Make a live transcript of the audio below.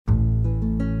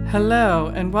Hello,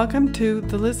 and welcome to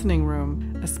The Listening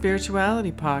Room, a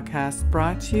spirituality podcast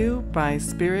brought to you by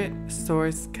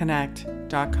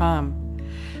spiritsourceconnect.com.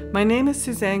 My name is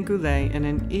Suzanne Goulet, and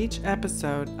in each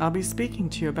episode, I'll be speaking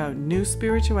to you about new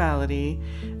spirituality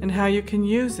and how you can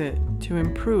use it to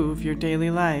improve your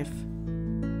daily life.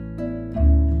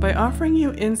 By offering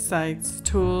you insights,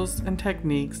 tools, and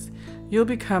techniques, you'll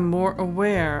become more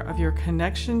aware of your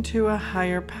connection to a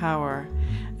higher power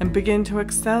and begin to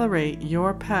accelerate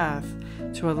your path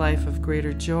to a life of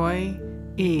greater joy,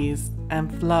 ease,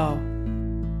 and flow.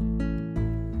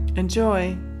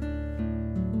 Enjoy!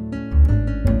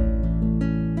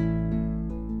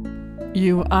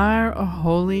 You are a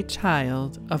holy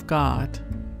child of God.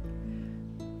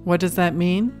 What does that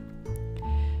mean?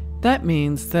 That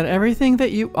means that everything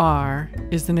that you are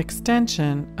is an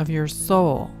extension of your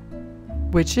soul,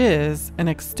 which is an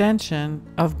extension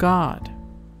of God.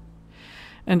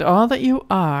 And all that you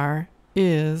are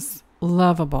is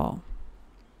lovable.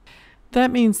 That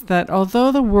means that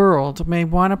although the world may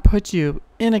want to put you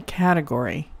in a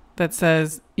category that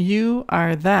says you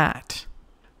are that,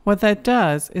 what that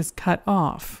does is cut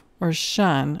off or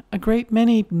shun a great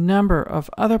many number of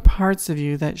other parts of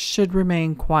you that should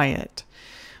remain quiet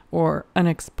or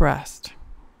unexpressed.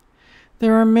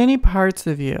 There are many parts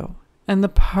of you, and the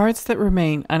parts that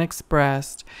remain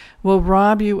unexpressed will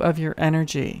rob you of your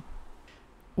energy.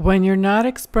 When you're not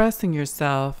expressing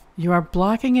yourself, you are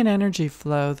blocking an energy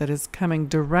flow that is coming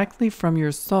directly from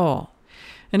your soul.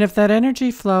 And if that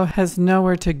energy flow has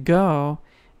nowhere to go,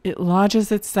 it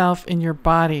lodges itself in your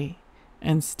body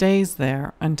and stays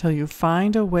there until you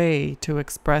find a way to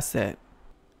express it.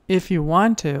 If you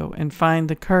want to and find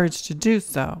the courage to do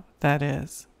so, that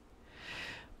is.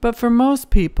 But for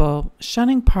most people,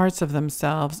 shunning parts of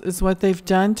themselves is what they've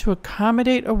done to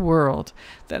accommodate a world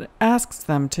that asks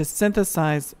them to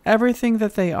synthesize everything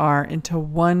that they are into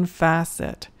one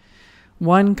facet,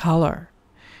 one color,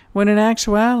 when in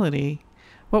actuality,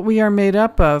 what we are made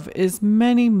up of is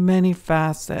many, many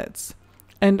facets,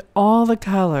 and all the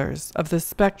colors of the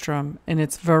spectrum in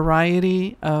its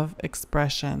variety of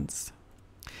expressions.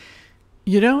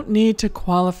 You don't need to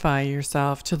qualify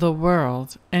yourself to the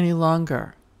world any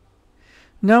longer.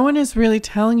 No one is really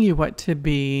telling you what to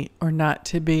be or not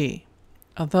to be,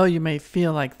 although you may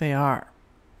feel like they are,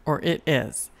 or it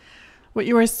is. What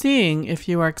you are seeing, if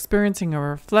you are experiencing a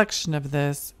reflection of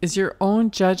this, is your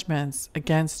own judgments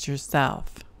against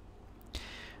yourself.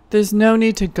 There's no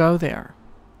need to go there.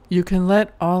 You can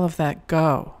let all of that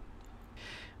go.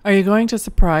 Are you going to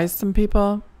surprise some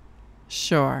people?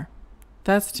 Sure.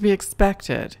 That's to be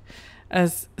expected,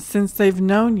 as since they've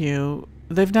known you,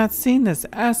 they've not seen this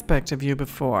aspect of you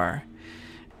before.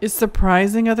 Is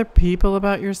surprising other people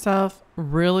about yourself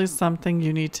really something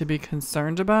you need to be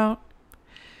concerned about?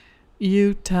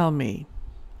 You tell me.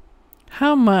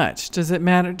 How much does it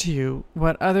matter to you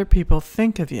what other people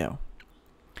think of you?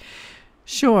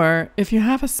 Sure, if you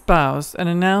have a spouse and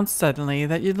announce suddenly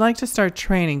that you'd like to start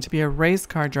training to be a race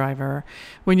car driver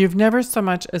when you've never so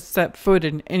much as set foot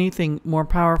in anything more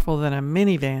powerful than a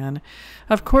minivan,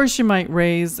 of course you might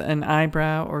raise an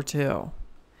eyebrow or two.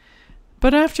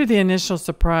 But after the initial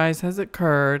surprise has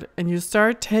occurred and you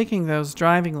start taking those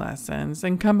driving lessons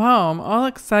and come home all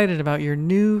excited about your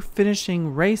new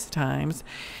finishing race times,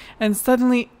 and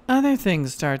suddenly other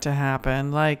things start to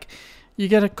happen, like you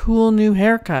get a cool new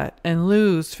haircut and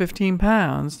lose 15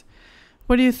 pounds.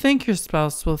 What do you think your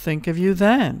spouse will think of you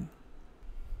then?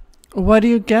 What do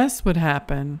you guess would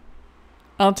happen?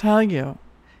 I'll tell you.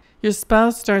 Your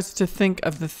spouse starts to think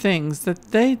of the things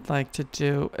that they'd like to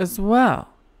do as well.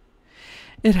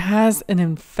 It has an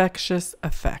infectious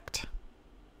effect.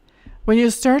 When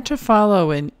you start to follow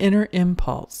an inner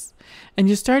impulse and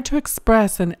you start to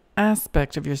express an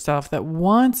aspect of yourself that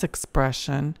wants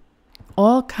expression,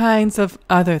 all kinds of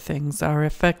other things are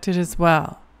affected as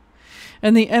well.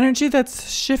 And the energy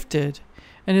that's shifted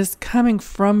and is coming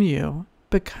from you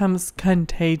becomes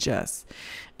contagious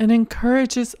and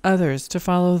encourages others to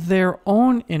follow their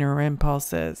own inner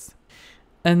impulses.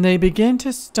 And they begin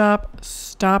to stop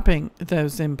stopping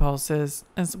those impulses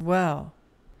as well.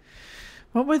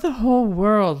 What would the whole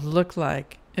world look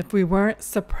like if we weren't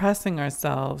suppressing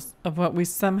ourselves of what we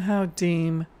somehow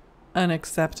deem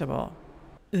unacceptable?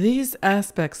 These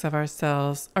aspects of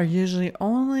ourselves are usually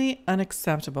only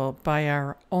unacceptable by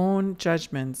our own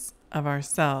judgments of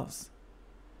ourselves.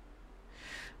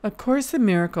 A Course in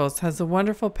Miracles has a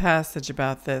wonderful passage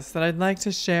about this that I'd like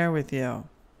to share with you.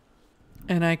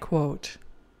 And I quote,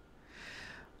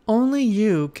 "Only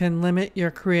you can limit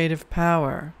your creative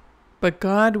power, but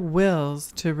God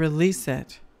wills to release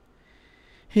it.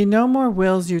 He no more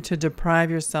wills you to deprive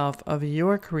yourself of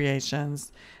your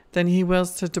creations than he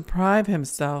wills to deprive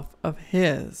himself of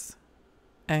his.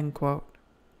 End quote.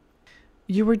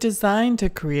 You were designed to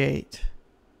create.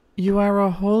 You are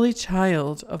a holy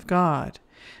child of God,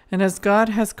 and as God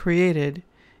has created,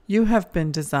 you have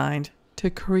been designed to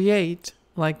create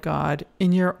like God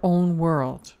in your own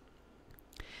world.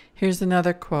 Here's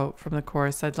another quote from the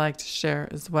Course I'd like to share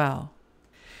as well.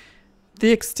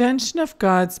 The extension of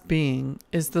God's being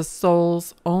is the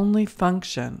soul's only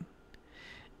function.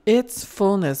 Its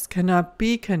fullness cannot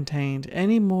be contained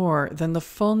any more than the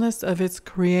fullness of its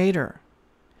Creator.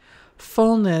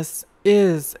 Fullness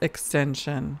is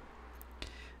extension.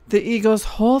 The ego's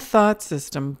whole thought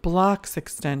system blocks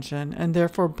extension and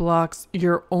therefore blocks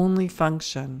your only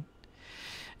function.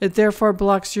 It therefore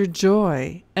blocks your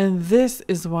joy, and this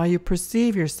is why you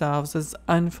perceive yourselves as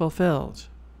unfulfilled.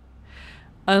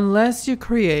 Unless you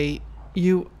create,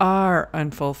 you are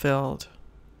unfulfilled.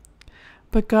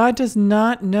 But God does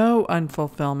not know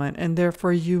unfulfillment, and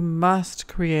therefore you must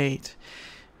create.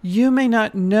 You may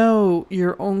not know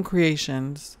your own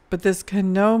creations, but this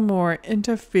can no more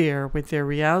interfere with their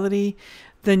reality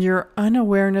than your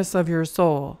unawareness of your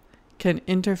soul can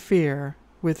interfere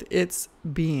with its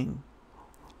being.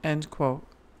 End quote.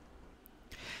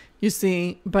 You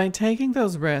see, by taking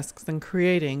those risks and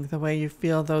creating the way you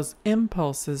feel those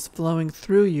impulses flowing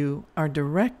through you are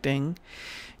directing,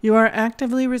 you are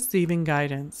actively receiving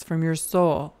guidance from your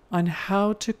soul on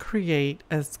how to create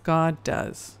as God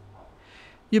does.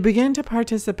 You begin to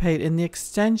participate in the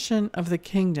extension of the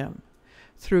kingdom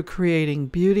through creating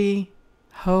beauty,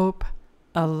 hope,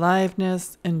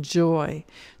 aliveness, and joy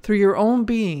through your own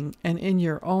being and in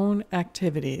your own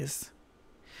activities.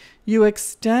 You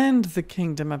extend the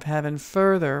kingdom of heaven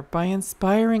further by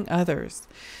inspiring others,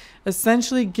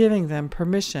 essentially giving them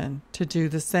permission to do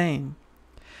the same.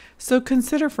 So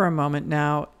consider for a moment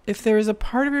now if there is a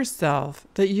part of yourself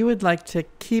that you would like to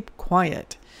keep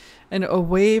quiet and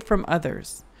away from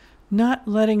others, not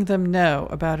letting them know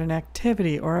about an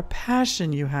activity or a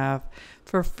passion you have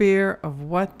for fear of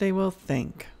what they will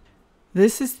think.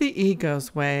 This is the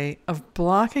ego's way of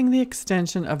blocking the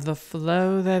extension of the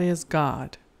flow that is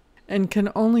God, and can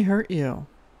only hurt you.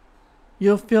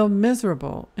 You'll feel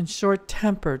miserable and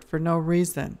short-tempered for no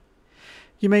reason.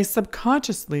 You may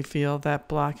subconsciously feel that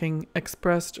blocking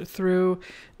expressed through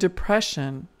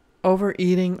depression,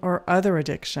 overeating, or other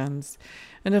addictions,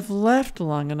 and if left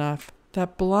long enough,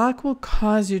 that block will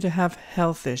cause you to have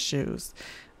health issues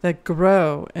that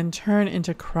grow and turn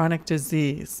into chronic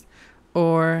disease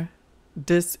or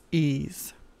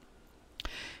dis-ease.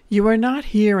 You are not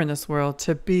here in this world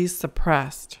to be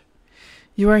suppressed.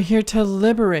 You are here to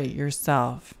liberate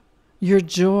yourself, your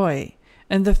joy,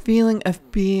 and the feeling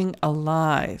of being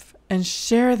alive, and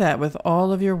share that with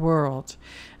all of your world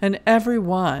and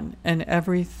everyone and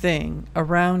everything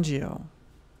around you.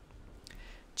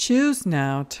 Choose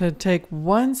now to take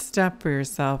one step for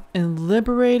yourself in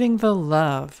liberating the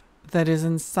love that is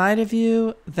inside of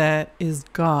you that is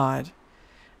God.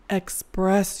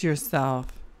 Express yourself.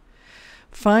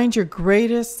 Find your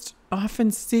greatest,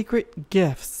 often secret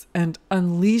gifts and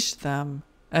unleash them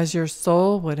as your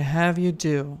soul would have you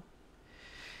do.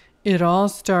 It all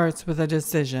starts with a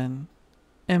decision,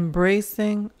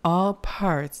 embracing all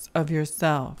parts of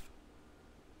yourself.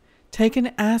 Take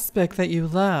an aspect that you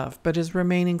love but is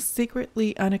remaining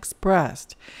secretly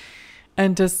unexpressed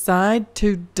and decide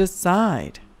to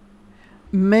decide.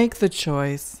 Make the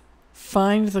choice,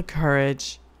 find the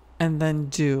courage, and then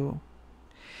do.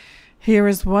 Here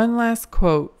is one last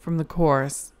quote from the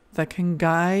Course that can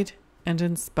guide and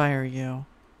inspire you.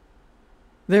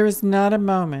 There is not a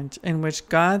moment in which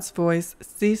God's voice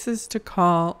ceases to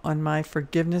call on my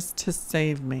forgiveness to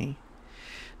save me.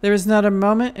 There is not a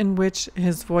moment in which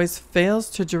his voice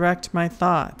fails to direct my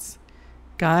thoughts,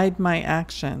 guide my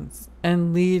actions,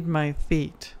 and lead my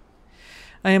feet.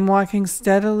 I am walking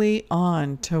steadily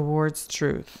on towards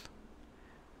truth.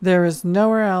 There is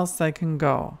nowhere else I can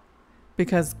go,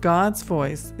 because God's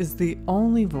voice is the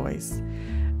only voice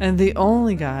and the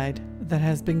only guide that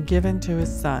has been given to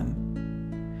his Son.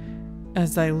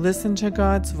 As I listen to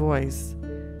God's voice,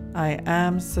 I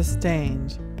am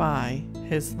sustained by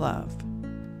his love.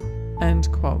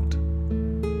 End quote.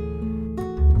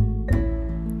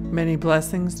 Many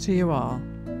blessings to you all.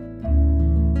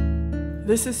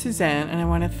 This is Suzanne, and I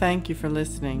want to thank you for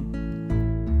listening.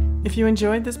 If you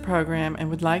enjoyed this program and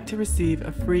would like to receive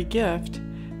a free gift,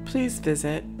 please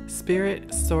visit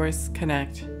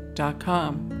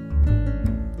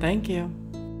spiritsourceconnect.com. Thank you.